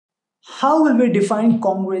How will we define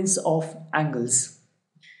congruence of angles?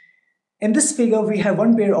 In this figure, we have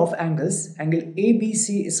one pair of angles. Angle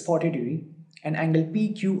ABC is 40 degree and angle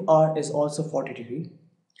PQR is also 40 degree.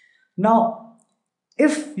 Now,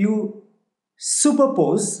 if you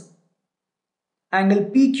superpose angle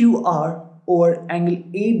PQR over angle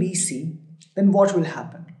ABC, then what will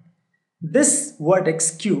happen? This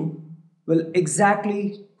vertex Q will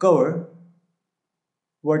exactly cover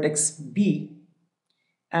vertex B,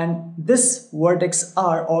 and this vertex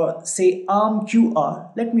R, or say arm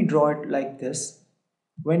QR, let me draw it like this.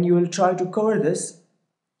 When you will try to cover this,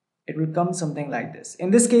 it will come something like this.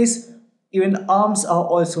 In this case, even the arms are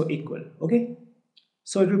also equal, okay?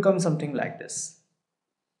 So it will come something like this.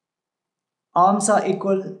 Arms are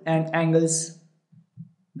equal and angles,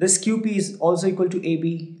 this QP is also equal to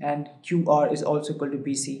AB and QR is also equal to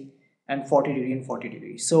BC, and 40 degree and 40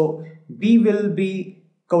 degree. So B will be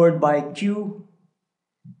covered by Q.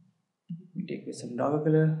 We take with some darker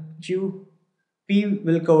color. Q. P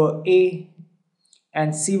will cover A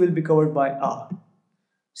and C will be covered by R.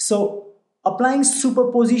 So applying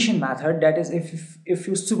superposition method, that is if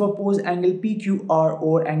you superpose angle PQR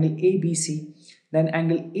over angle ABC, then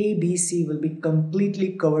angle ABC will be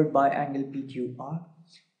completely covered by angle PQR.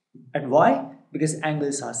 And why? Because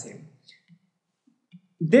angles are same.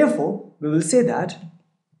 Therefore, we will say that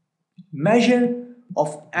measure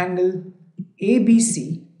of angle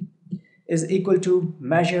ABC is equal to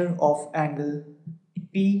measure of angle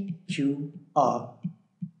PQR,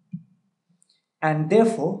 and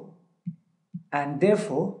therefore angle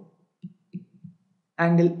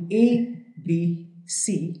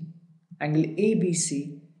ABC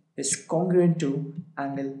is congruent to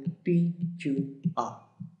angle PQR.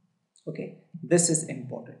 Okay, this is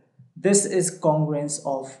important. This is congruence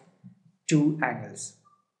of two angles.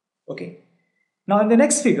 Okay, now in the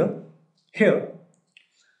next figure here,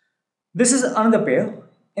 this is another pair.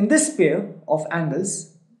 In this pair of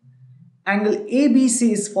angles, angle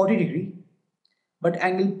ABC is 40 degree, but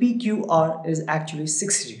angle PQR is actually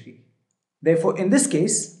 60 degree. Therefore, in this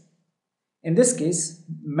case,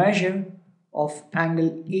 measure of angle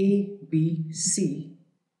ABC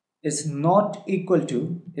is not equal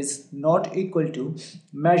to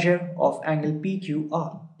measure of angle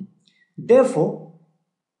PQR. Therefore,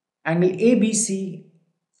 angle ABC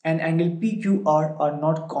and angle PQR are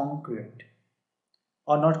not congruent.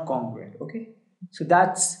 Okay, so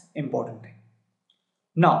that's important thing.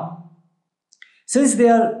 Now, since they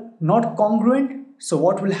are not congruent, so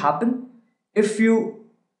what will happen if you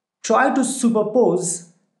try to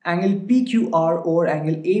superpose angle PQR over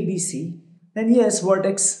angle ABC? Then yes,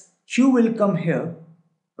 vertex Q will come here,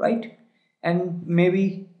 right? And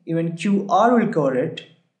maybe even QR will cover it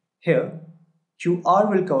here. QR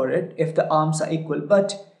will cover it if the arms are equal,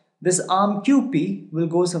 but this arm QP will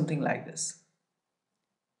go something like this.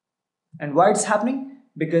 And why it's happening?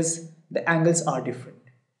 Because the angles are different.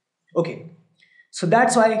 Okay, so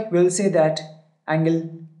that's why we'll say that angle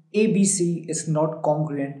ABC is not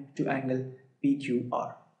congruent to angle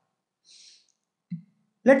PQR.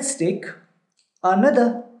 Let's take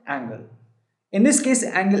another angle. In this case,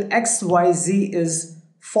 angle XYZ is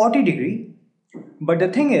 40 degree, but the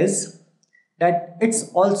thing is that it's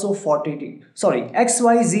also 40 degree. Sorry,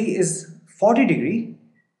 XYZ is 40 degree,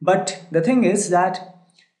 but the thing is that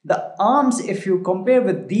the arms, if you compare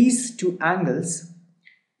with these two angles,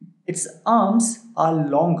 its arms are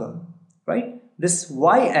longer, right? This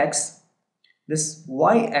YX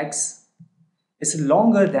is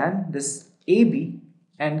longer than this AB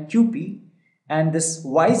and QP, and this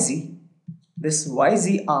YZ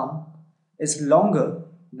arm is longer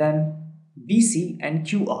than BC and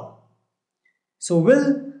QR. So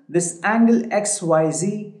will this angle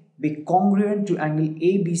XYZ be congruent to angle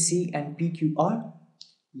ABC and PQR?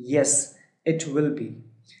 Yes, it will be.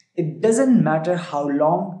 It doesn't matter how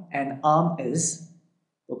long an arm is,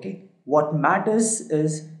 okay? What matters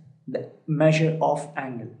is the measure of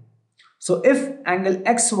angle. So if angle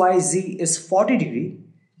XYZ is 40 degree,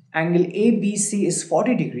 angle ABC is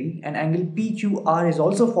 40 degree, and angle PQR is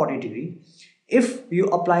also 40 degree, if you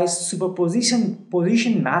apply superposition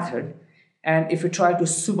method, and if you try to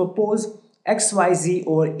superpose XYZ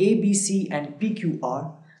over ABC and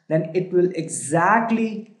PQR, then it will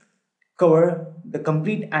exactly cover the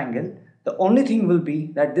complete angle. The only thing will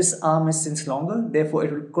be that this arm is since longer, therefore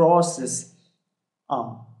it will cross this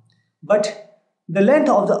arm. But the length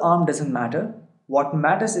of the arm doesn't matter. What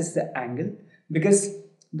matters is the angle, because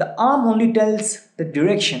the arm only tells the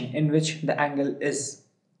direction in which the angle is,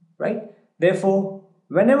 right? Therefore,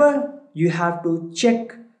 whenever you have to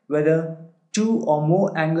check whether two or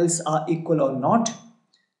more angles are equal or not,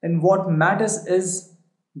 then what matters is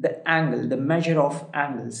the angle, the measure of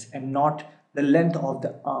angles, and not the length of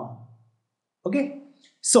the arm. Okay,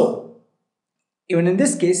 so even in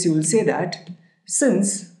this case you will say that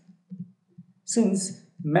since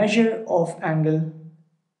measure of angle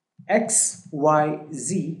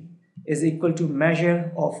XYZ is equal to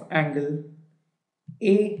measure of angle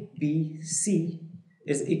ABC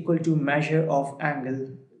is equal to measure of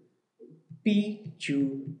angle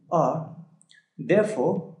PQR,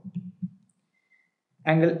 therefore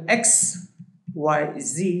angle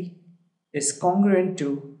XYZ is congruent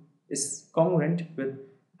with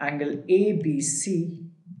angle ABC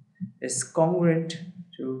is congruent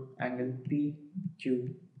to angle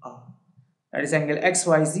PQR. That is, angle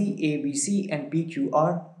XYZ, ABC and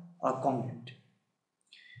PQR are congruent.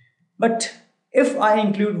 But if I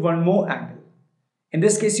include one more angle, in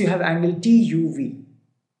this case you have angle TUV,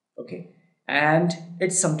 okay, and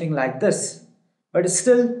it's something like this, but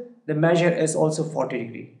still the measure is also 40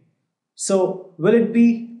 degree. So will it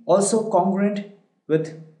be also congruent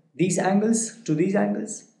with these angles, to these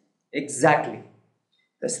angles? Exactly.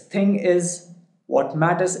 This thing is, what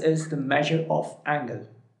matters is the measure of angle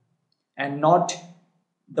and not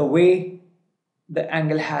the way the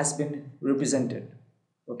angle has been represented.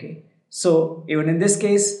 Okay, so even in this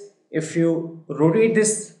case, if you rotate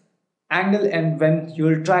this angle and when you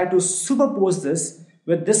will try to superpose this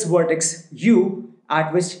with this vertex u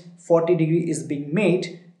at which 40 degree is being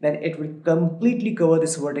made, then it will completely cover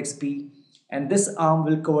this vertex P, and this arm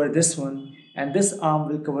will cover this one, and this arm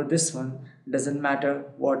will cover this one. Doesn't matter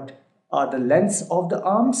what are the lengths of the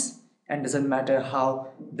arms, and doesn't matter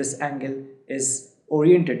how this angle is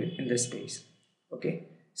oriented in this space. Okay,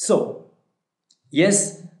 so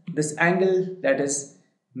yes, this angle, that is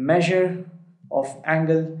measure of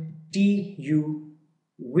angle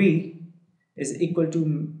TUV, is equal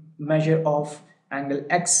to measure of angle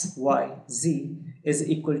XYZ is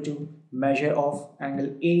equal to measure of angle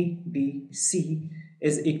ABC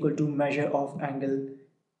is equal to measure of angle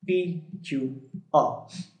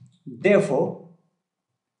PQR. Therefore,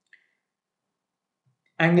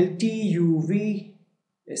 angle TUV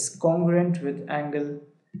is congruent with angle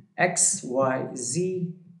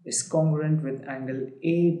XYZ is congruent with angle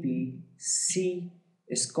ABC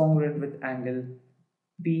is congruent with angle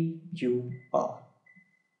PQR.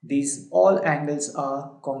 These all angles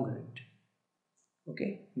are congruent.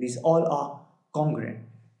 Okay, these all are congruent.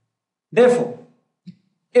 Therefore,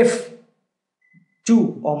 if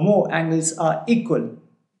two or more angles are equal,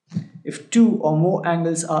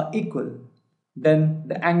 then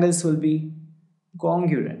the angles will be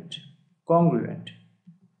congruent.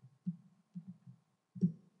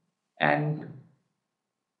 And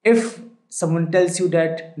if someone tells you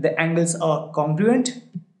that the angles are congruent,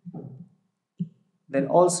 then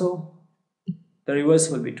also the reverse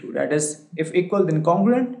will be true. That is, if equal then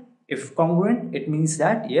congruent. If congruent, it means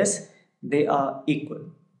that yes, they are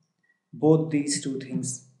equal. Both these two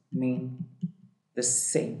things mean the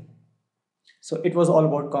same. So it was all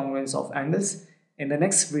about congruence of angles. In the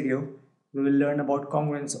next video, we will learn about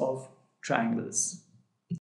congruence of triangles.